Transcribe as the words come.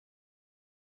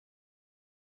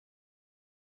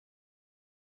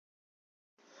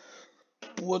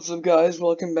What's up, guys?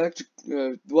 Welcome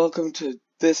to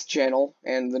this channel.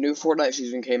 And the new Fortnite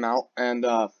season came out, and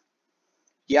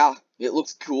yeah, it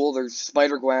looks cool. There's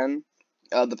Spider-Gwen,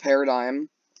 the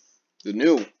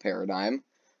new Paradigm,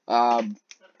 and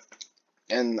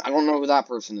I don't know who that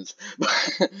person is,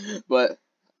 but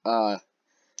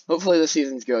hopefully this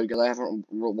season's good because I haven't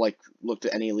looked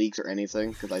at any leaks or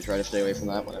anything because I try to stay away from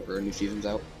that whenever a new season's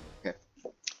out. Okay.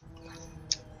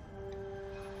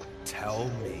 Tell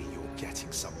me you're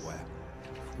getting somewhere.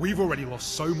 We've already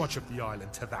lost so much of the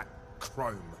island to that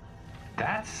chrome.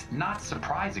 That's not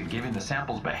surprising given the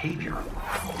sample's behavior.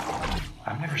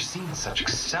 I've never seen such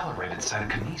accelerated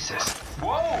psychokinesis.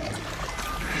 Whoa!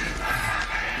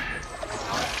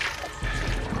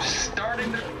 I'm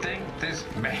starting to think this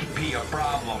may be a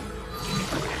problem.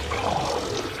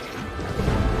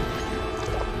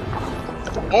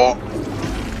 Oh!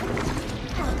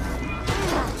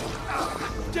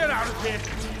 Get out of here!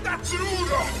 That's an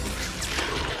order!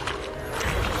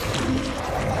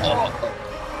 Oh!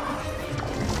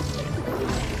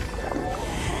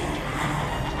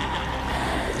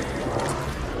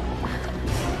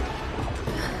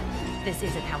 This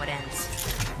isn't how it ends.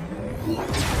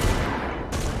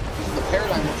 The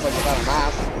Paradigm looks like without a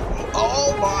mask.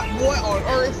 Oh my, what on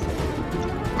earth?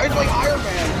 It's like Iron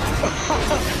Man!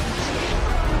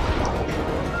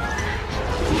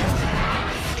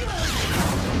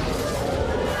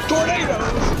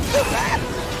 Tornadoes! They're bad!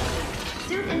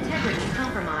 Suit integrity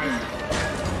compromised.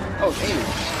 Oh, it's Amy.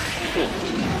 Cool.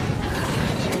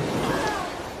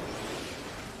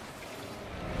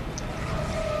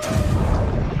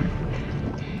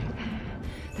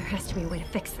 There has to be a way to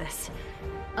fix this.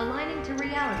 Aligning to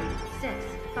reality. 6,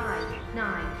 5,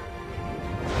 9.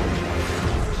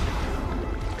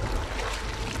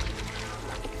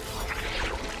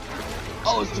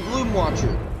 Oh, it's the Bloom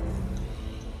Watcher.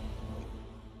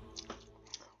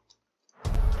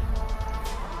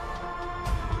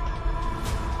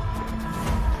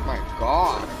 My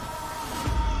God.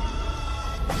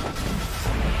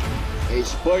 Hey,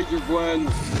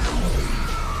 Spider-Gwen.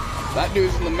 That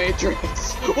dude's in the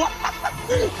Matrix. What?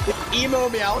 Emo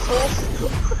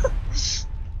Meowscles?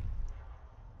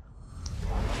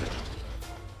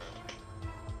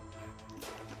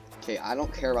 Okay, I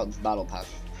don't care about this battle pass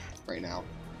right now.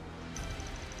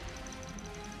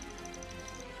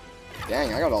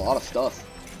 Dang, I got a lot of stuff.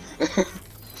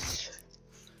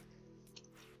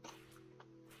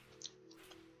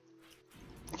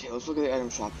 Okay, let's look at the item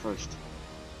shop first.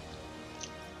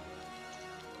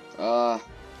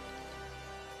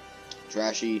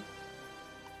 Trashy.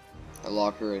 A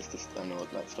locker is just, I don't know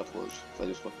what that stuff was, so I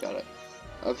just looked at it.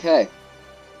 Okay.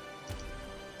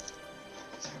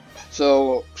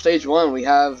 So, stage 1, we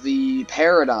have the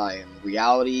Paradigm,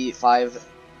 Reality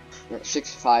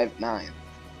 659.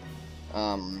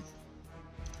 And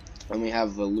we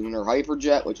have the Lunar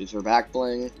Hyperjet, which is her back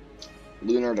bling.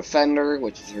 Lunar Defender,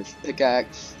 which is her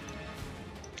pickaxe.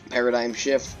 Paradigm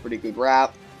Shift, pretty good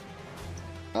wrap.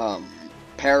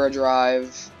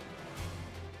 Paradrive.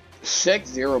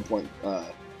 0 point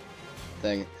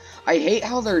thing. I hate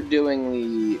how they're doing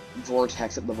the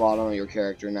vortex at the bottom of your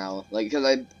character now. Like,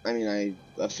 because I mean, I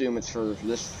assume it's for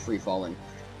this free falling.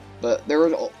 But there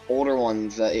was older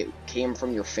ones that it came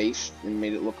from your face and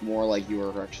made it look more like you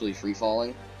were actually free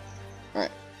falling.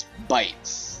 Alright.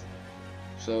 Bites.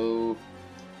 So,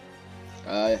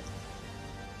 you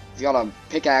got a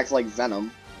pickaxe like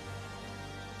Venom.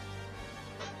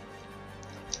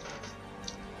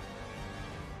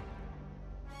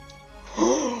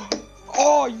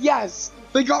 Oh, yes!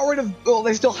 They got rid of... Well,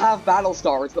 they still have battle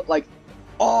stars, but like...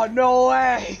 Oh, no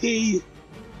way!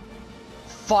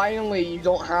 Finally, you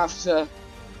don't have to...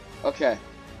 Okay.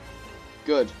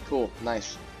 Good. Cool.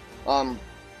 Nice. Well...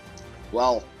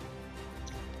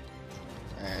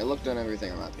 I looked on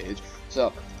everything on that page.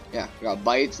 So, yeah. We got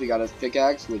bites. We got a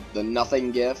pickaxe with the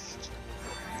nothing gift.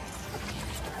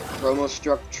 Chromo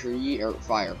struck tree... Or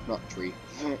fire. Not tree.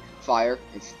 Fire.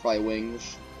 It's probably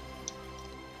wings.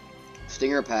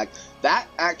 Stinger pack. That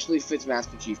actually fits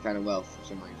Master Chief kind of well for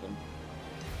some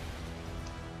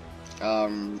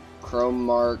reason. Chrome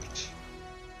marked.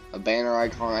 A banner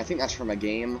icon. I think that's from a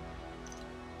game.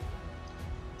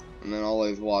 And then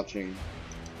always watching.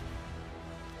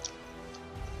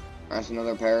 That's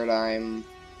another Paradigm.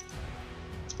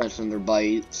 That's another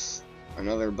bites.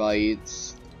 Another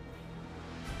bites.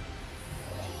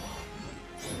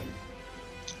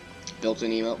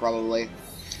 Built-in emote probably.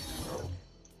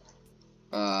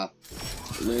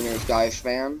 Lunar Sky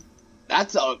Fan.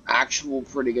 That's an actual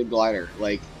pretty good glider.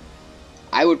 Like,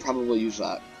 I would probably use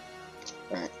that.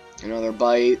 Alright. Another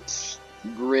bite.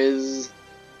 Grizz.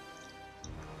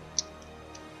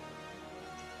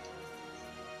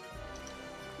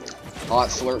 Hot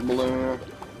Slurp Balloon.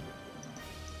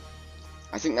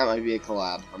 I think that might be a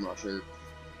collab. I'm not sure.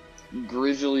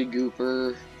 Grizzly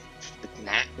Gooper.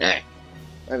 Nah. I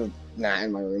have a gnat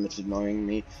in my room. It's annoying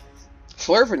me.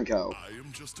 Slurp and Co. I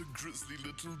am just a grizzly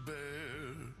little bear,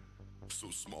 so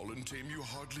small and tame you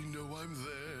hardly know I'm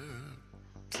there.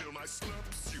 Till my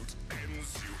slurp suit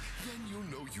ends you, then you'll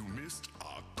know you missed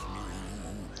a clue.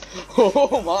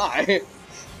 Oh my!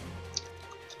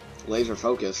 Laser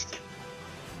focused.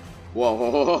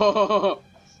 Whoa!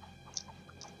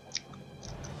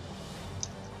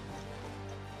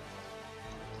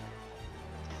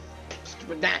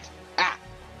 Stupid gnat! Ah!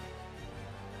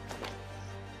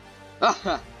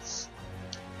 Ah!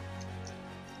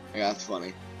 Yeah, that's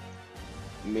funny.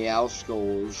 Meow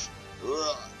skulls.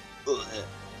 Ugh. Ugh.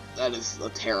 That is a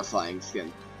terrifying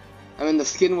skin. I mean, the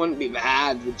skin wouldn't be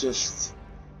bad, but just...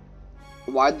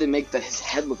 Why'd they make his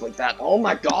head look like that? Oh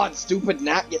my god, stupid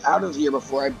gnat, get out of here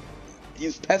before I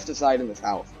use pesticide in this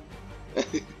house.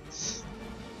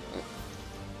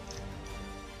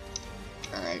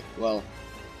 Alright, well.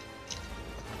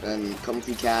 Then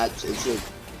Comfy Cat, it's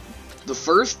the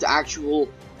first actual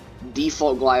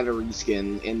default glider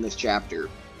reskin in this chapter,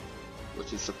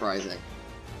 which is surprising.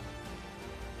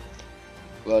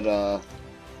 But,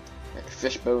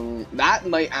 Fishbone, that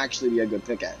might actually be a good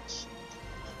pickaxe.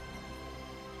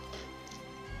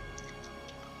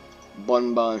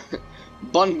 Bun Bun,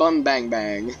 Bun Bun Bang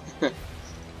Bang.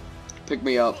 Pick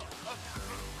me up.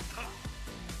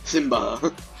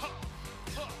 Simba.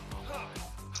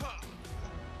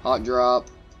 Hot Drop.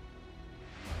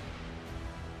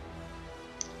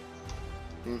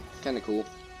 Kinda cool.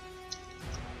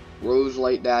 Rose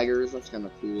Light Daggers, that's kinda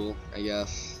cool, I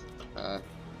guess.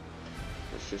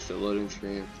 It's just a loading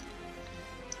screen.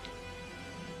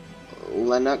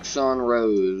 Lennoxon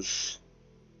Rose.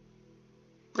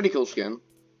 Pretty cool skin.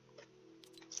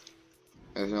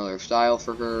 There's another style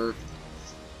for her.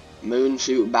 Moon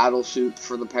Suit, Battle Suit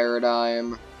for the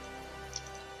Paradigm.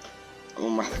 Oh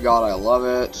my god, I love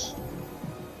it.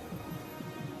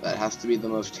 That has to be the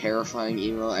most terrifying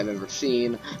emote I've ever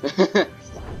seen. It's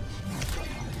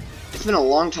been a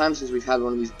long time since we've had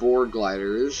one of these board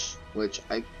gliders, which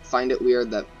I find it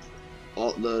weird that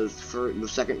for the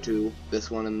second two, this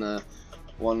one and the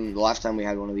last time we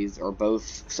had one of these, are both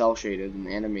cell shaded and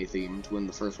anime themed, when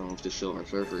the first one was just Silver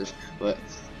Surfers. But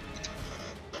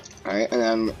alright, and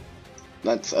then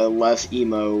that's a less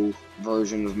emo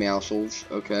version of Meowscles.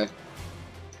 Okay.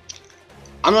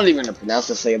 I'm not even gonna pronounce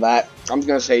to say that. I'm just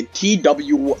gonna say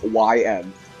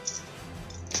TWYN.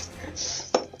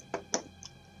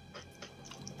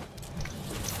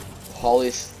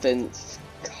 Polysthenth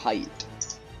Kite.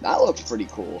 That looks pretty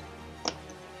cool.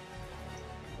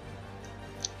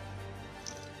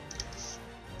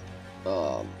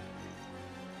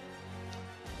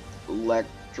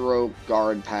 Electro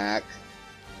Guard Pack.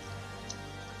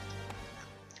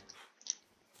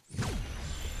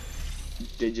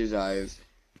 Digizize.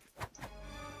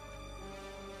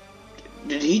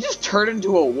 Did he just turn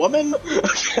into a woman?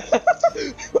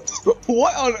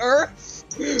 What on earth?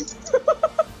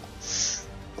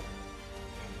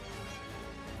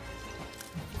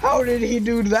 How did he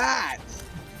do that?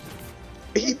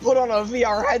 He put on a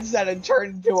VR headset and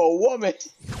turned into a woman.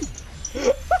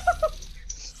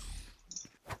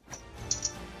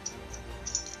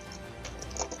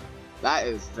 That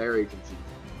is very confusing.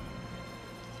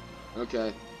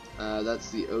 Okay,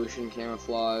 that's the ocean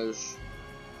camouflage.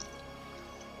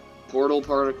 Portal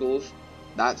particles.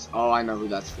 That's, oh, I know who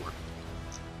that's for.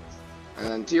 And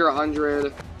then tier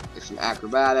 100, there's some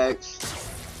acrobatics.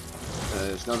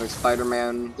 There's another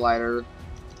Spider-Man glider.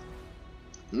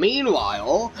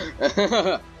 Meanwhile,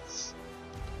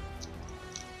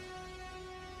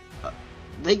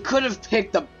 they could have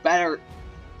picked a better.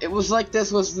 It was like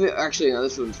this was the, actually no,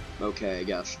 this one's okay, I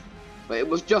guess. But it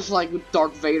was just like with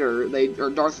Darth Vader.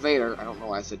 Darth Vader. I don't know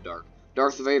why I said Dark.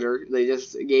 Darth Vader. They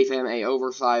just gave him a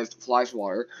oversized fly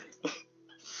swatter.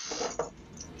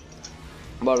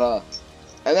 But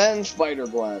and then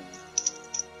Spider-Gwen.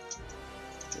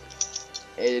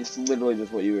 It's literally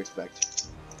just what you expect.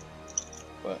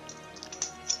 But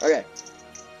okay,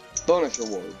 bonus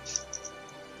rewards.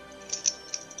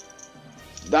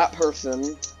 That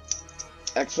person,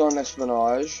 Exxon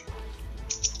Espionage,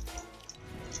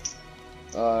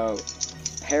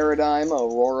 Paradigm,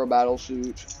 Aurora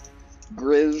Battlesuit,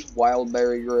 Grizz,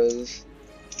 Wildberry Grizz,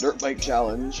 Dirt Bike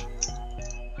Challenge.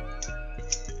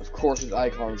 Of course, it's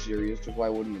Icon Series, because why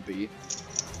wouldn't it be?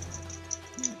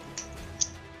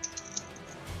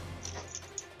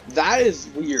 That is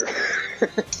weird.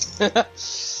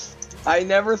 I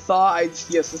never thought I'd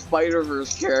see a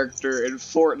Spider-Verse character in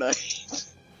Fortnite.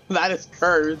 That is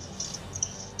cursed.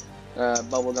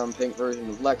 Bubblegum pink version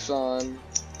of Lexon.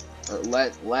 Or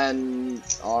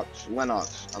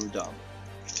Lennox. I'm dumb.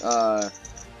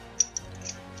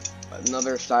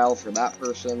 Another style for that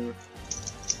person.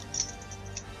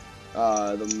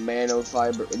 The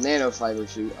nanofiber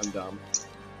suit. I'm dumb.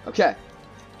 Okay.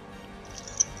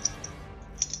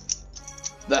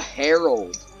 The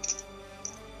Herald.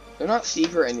 They're not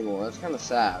secret anymore. That's kind of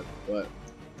sad, but.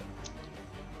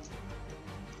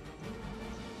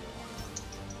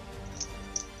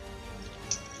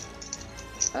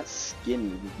 That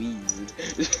skin is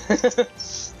weird.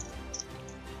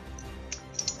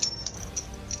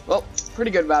 Well,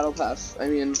 pretty good battle pass. I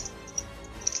mean,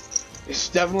 it's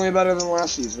definitely better than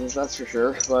last season's, that's for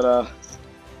sure. But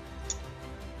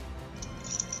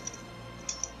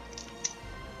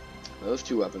those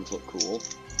two weapons look cool.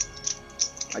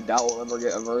 I doubt we'll ever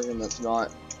get a version that's not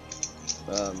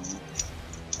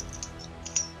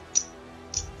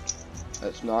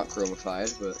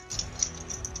chromified, but.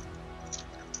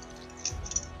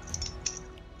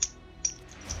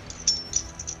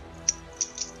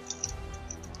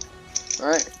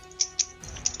 Alright,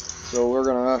 so we're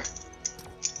gonna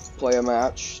play a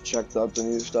match, check out the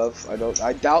new stuff.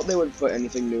 I doubt they would put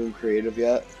anything new and creative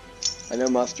yet. I know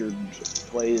Mustard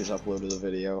Plays uploaded the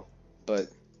video, but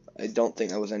I don't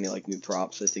think that was any like new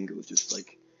props. I think it was just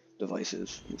like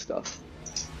devices and stuff.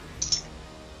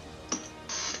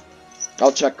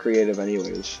 I'll check creative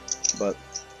anyways, but.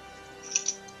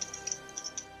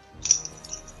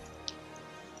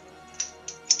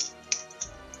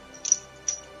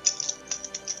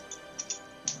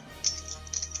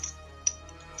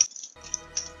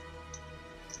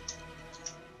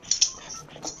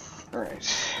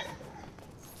 Alright.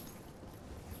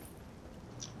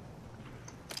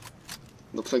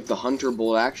 Looks like the Hunter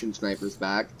Bolt Action Sniper's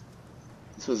back.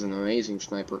 This was an amazing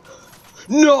sniper.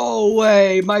 No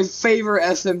way! My favorite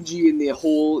SMG in the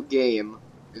whole game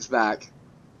is back.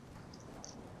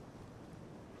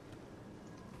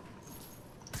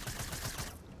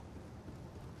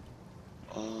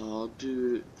 Oh,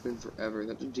 dude, it's been forever. Is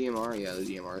that the DMR? Yeah, the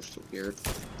DMR is still here.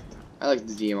 I like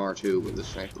the DMR too, but the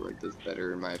sniper like does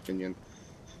better in my opinion.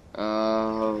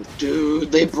 Oh,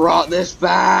 dude, they brought this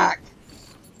back!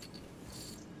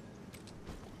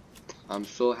 I'm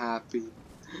so happy.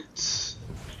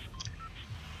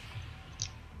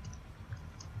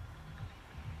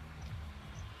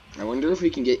 I wonder if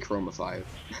we can get Chroma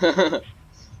 5.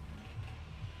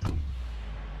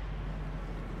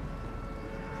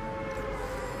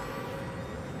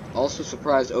 Also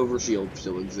surprised Overshield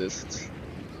still exists.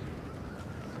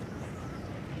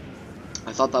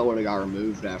 I thought that would have got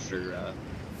removed after,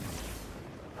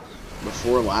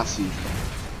 before last season.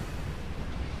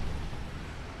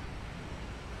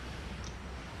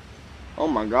 Oh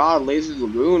my god, Lazy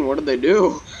Lagoon, what did they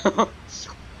do?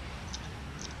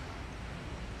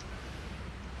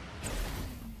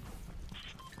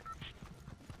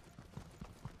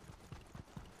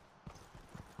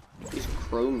 These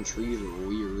chrome trees are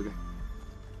weird.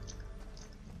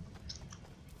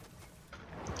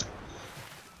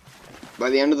 By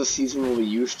the end of the season, we'll be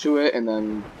used to it, and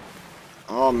then,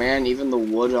 oh man, even the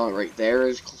wood on right there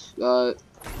is, oh,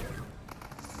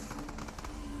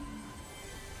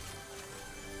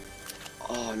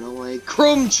 no way,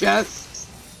 chrome chests!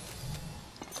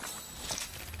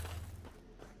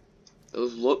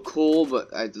 Those look cool,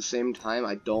 but at the same time,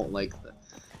 I don't like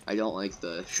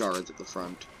the shards at the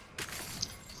front.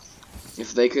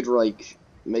 If they could, like,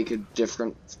 make a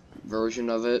different version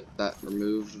of it that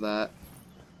removed that.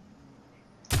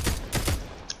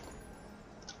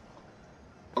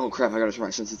 Oh crap, I gotta turn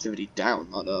my sensitivity down,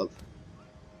 not up.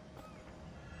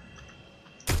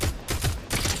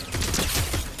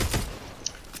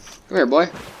 Come here, boy.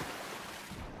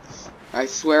 I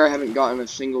swear I haven't gotten a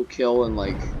single kill in,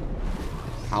 like,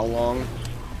 how long?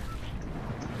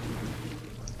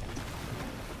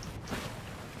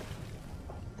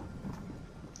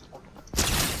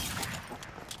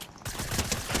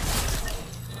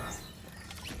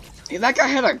 Hey, that guy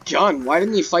had a gun. Why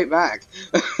didn't he fight back?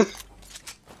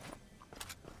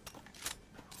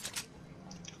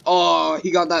 Oh,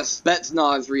 he got that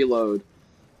Spetsnaz reload.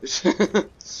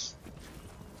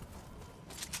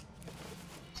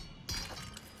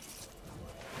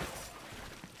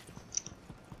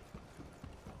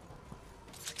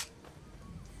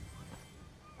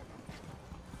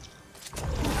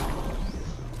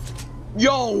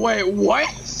 Yo, wait, what?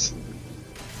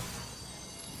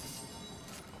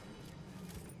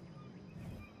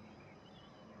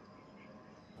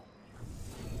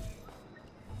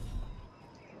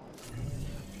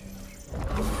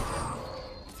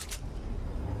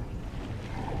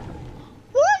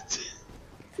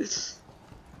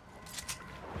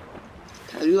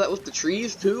 that with the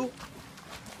trees too?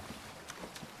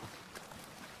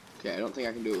 Okay, I don't think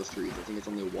I can do it with trees. I think it's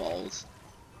only walls.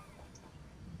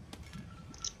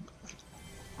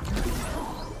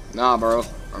 Nah, bro.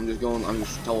 I'm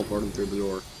just teleporting through the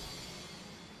door.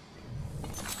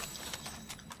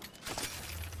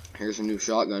 Here's a new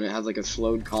shotgun. It has like a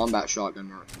slowed combat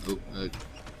shotgun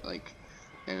like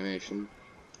animation.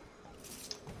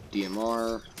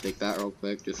 DMR. Take that real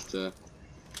quick just to.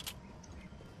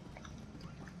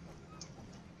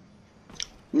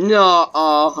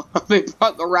 No, they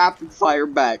brought the rapid fire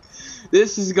back.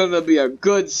 This is gonna be a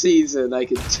good season, I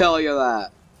can tell you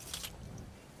that.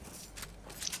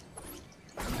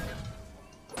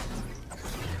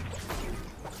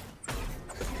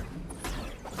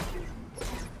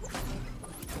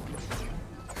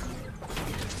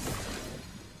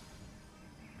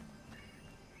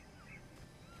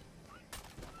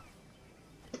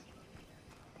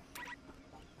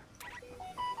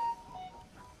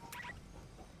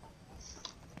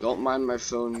 Don't mind my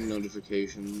phone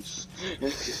notifications.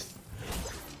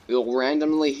 You'll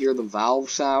randomly hear the Valve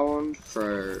sound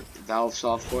for Valve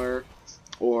software,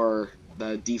 or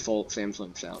the default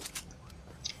Samsung sound.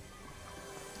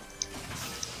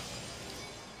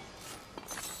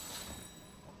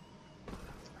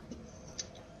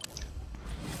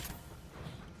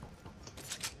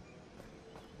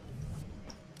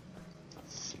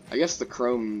 I guess the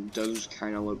chrome does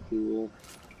kind of look cool,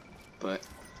 but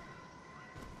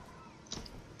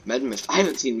Medmist. I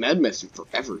haven't seen Medmist in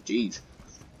forever, jeez.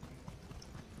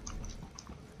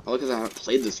 Probably because I haven't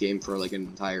played this game for like an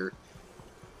entire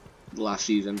last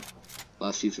season.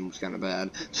 Last season was kind of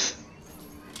bad.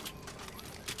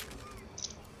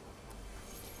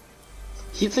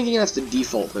 Keep thinking that's the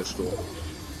default pistol.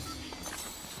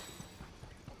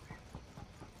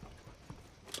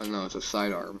 I know it's a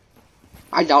sidearm.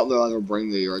 I doubt they'll ever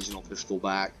bring the original pistol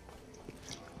back,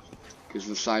 because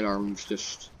the sidearm's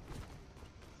just.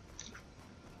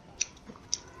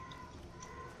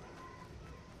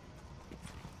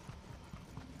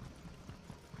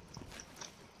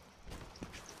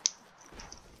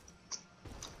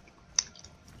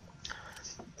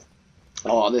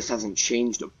 Oh, this hasn't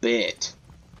changed a bit.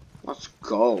 Let's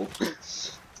go.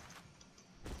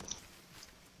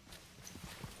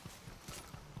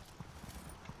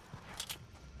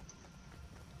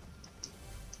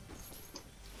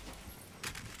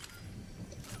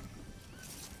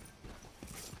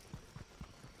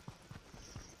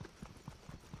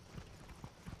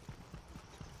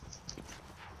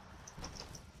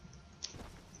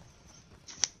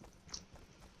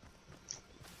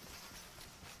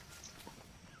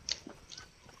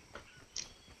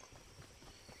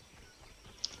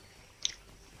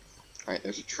 Alright,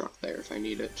 there's a truck there if I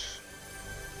need it.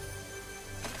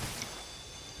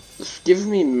 This gives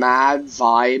me mad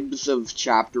vibes of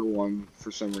Chapter 1 for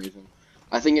some reason.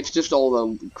 I think it's just all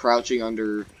the crouching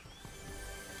under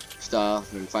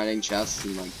stuff and finding chests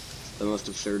in like the most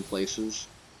absurd places.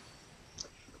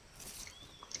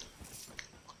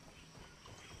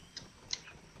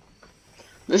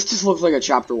 This just looks like a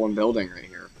Chapter 1 building right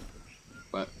here.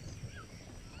 But,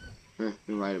 who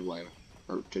am I to blame?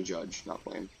 Or to judge, not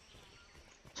blame.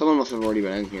 Someone must have already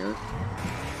been in here.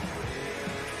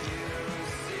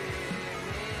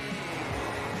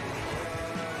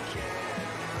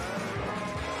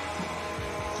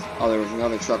 Oh, there was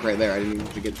another truck right there. I didn't even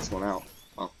have to get this one out.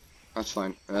 Oh, that's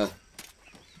fine. I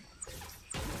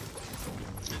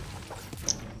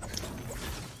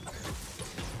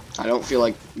don't feel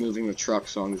like moving the truck,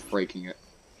 so I'm just breaking it.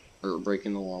 Or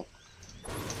breaking the wall.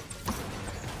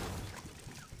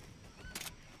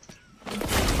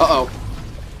 Uh-oh.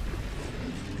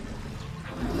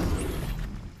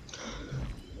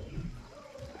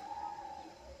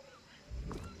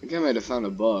 I think I might have found a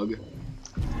bug.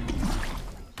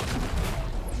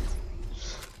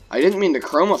 I didn't mean to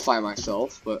chromify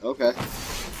myself, but okay.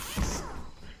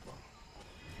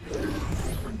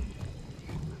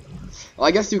 Well,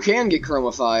 I guess you can get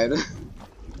chromified.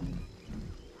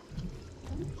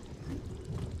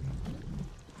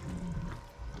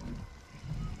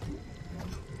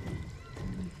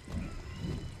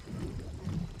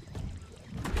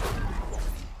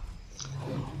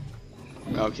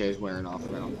 Okay, it's wearing off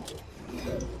now.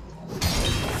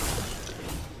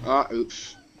 Ah,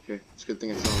 oops. Okay, it's a good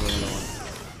thing I saw the other one.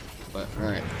 But,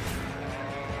 alright.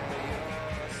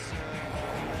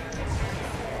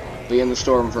 Be in the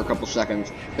storm for a couple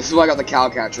seconds. This is why I got the cow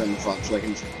catcher in the front, so I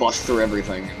can just bust through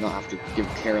everything and not have to give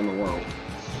a care in the world.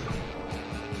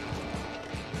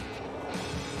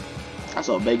 That's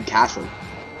a big castle.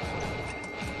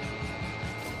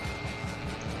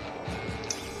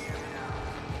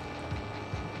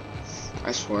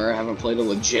 I swear I haven't played a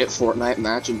legit Fortnite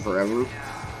match in forever.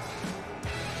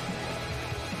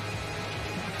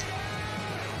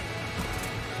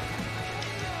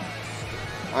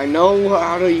 I know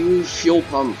how to use fuel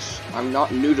pumps. I'm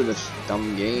not new to this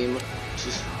dumb game.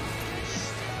 Just...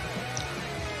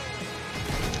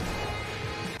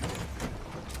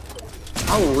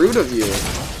 How rude of you.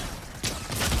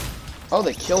 Oh,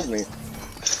 they killed me.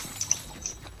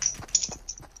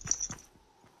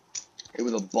 It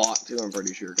was a bot too, I'm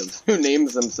pretty sure, because who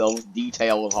names themselves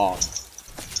Detailed Hawk?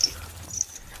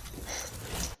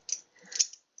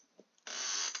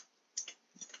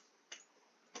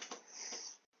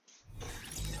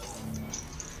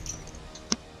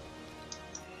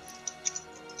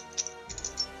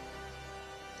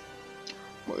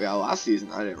 Well, yeah, last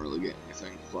season I didn't really get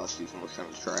anything. Last season was kind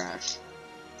of trash.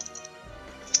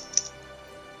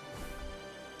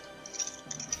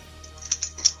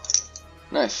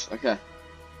 Nice, okay.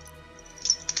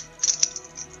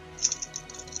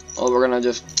 Well, we're gonna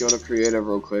just go to creative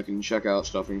real quick and check out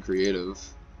stuff in creative.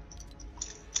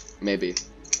 Maybe.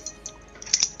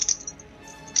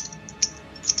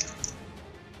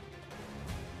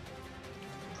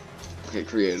 Okay,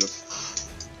 creative.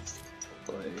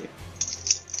 Play.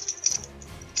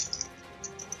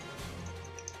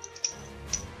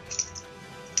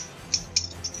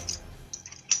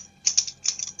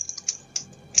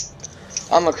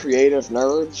 I'm a creative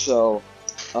nerd, so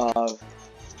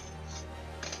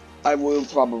I will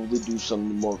probably do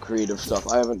some more creative stuff.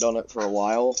 I haven't done it for a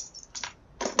while.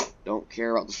 Don't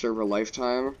care about the server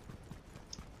lifetime.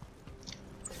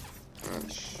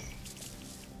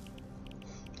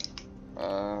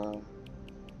 I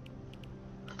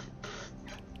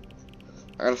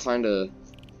gotta find a...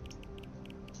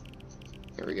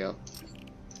 There we go.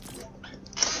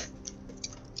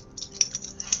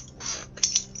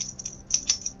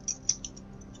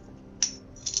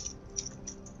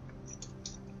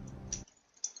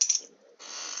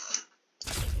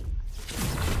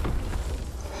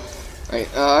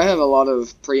 Alright, I have a lot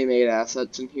of pre-made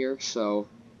assets in here, so...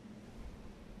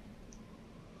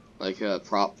 Like a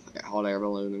prop, hot air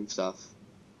balloon and stuff.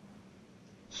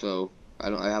 So,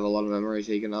 I have a lot of memory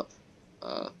taken up.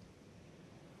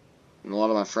 And a lot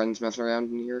of my friends mess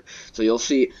around in here. So you'll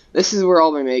see, this is where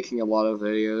I'll be making a lot of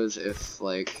videos if,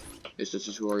 like, it's a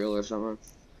tutorial or something.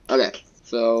 Okay,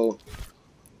 so...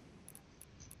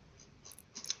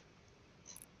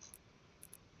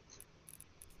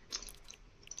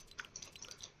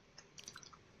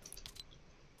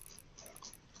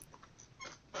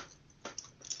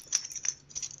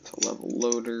 Level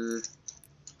loader.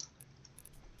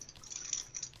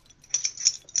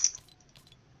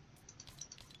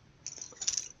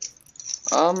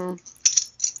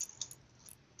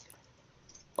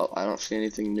 Well, I don't see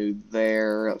anything new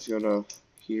there. Let's go to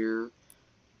here.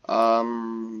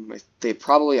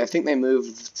 I think they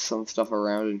moved some stuff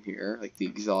around in here, like the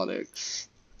exotics.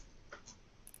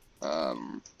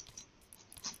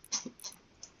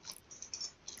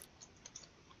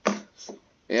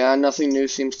 Yeah, nothing new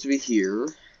seems to be here.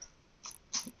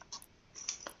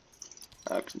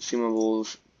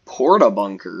 Consumables. Porta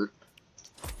bunker.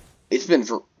 It's been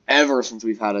forever since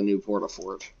we've had a new porta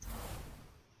fort.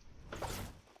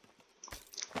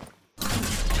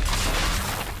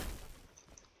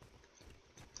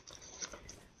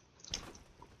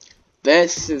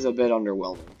 This is a bit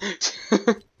underwhelming.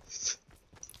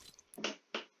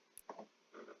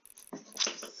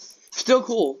 Still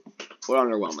cool, but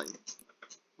underwhelming.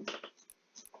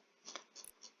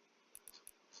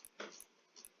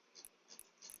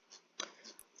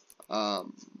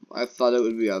 I thought it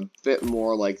would be a bit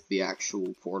more like the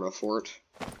actual porta fort.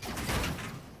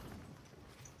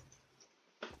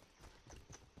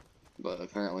 But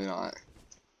apparently not.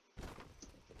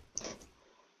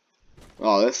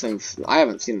 Oh, this thing's... I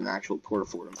haven't seen an actual porta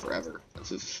fort in forever.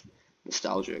 This is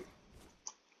nostalgic.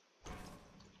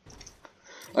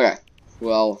 Okay,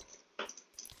 well...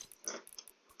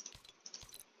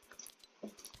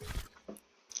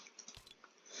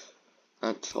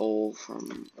 That's all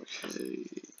from... Okay...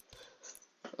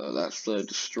 that's the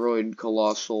destroyed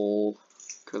Colossal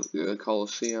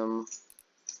Colosseum.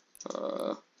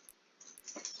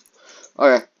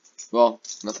 Okay, well,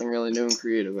 nothing really new and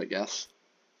creative, I guess.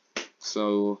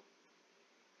 So...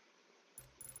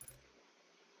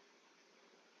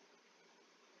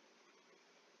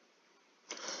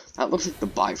 That looks like the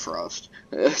Bifrost.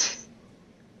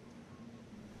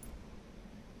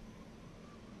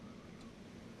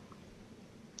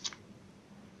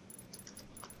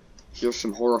 Here's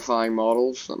some horrifying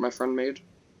models that my friend made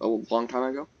a long time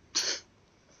ago.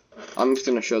 I'm just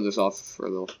gonna show this off for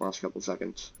the last couple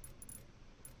seconds.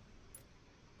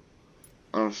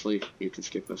 Honestly, you can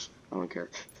skip this. I don't care.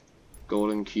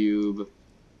 Golden cube.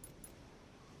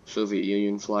 Soviet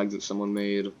Union flag that someone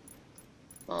made.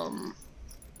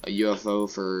 A UFO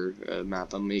for a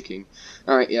map I'm making.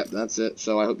 Alright, yep, that's it.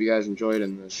 So I hope you guys enjoyed,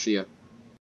 and see ya.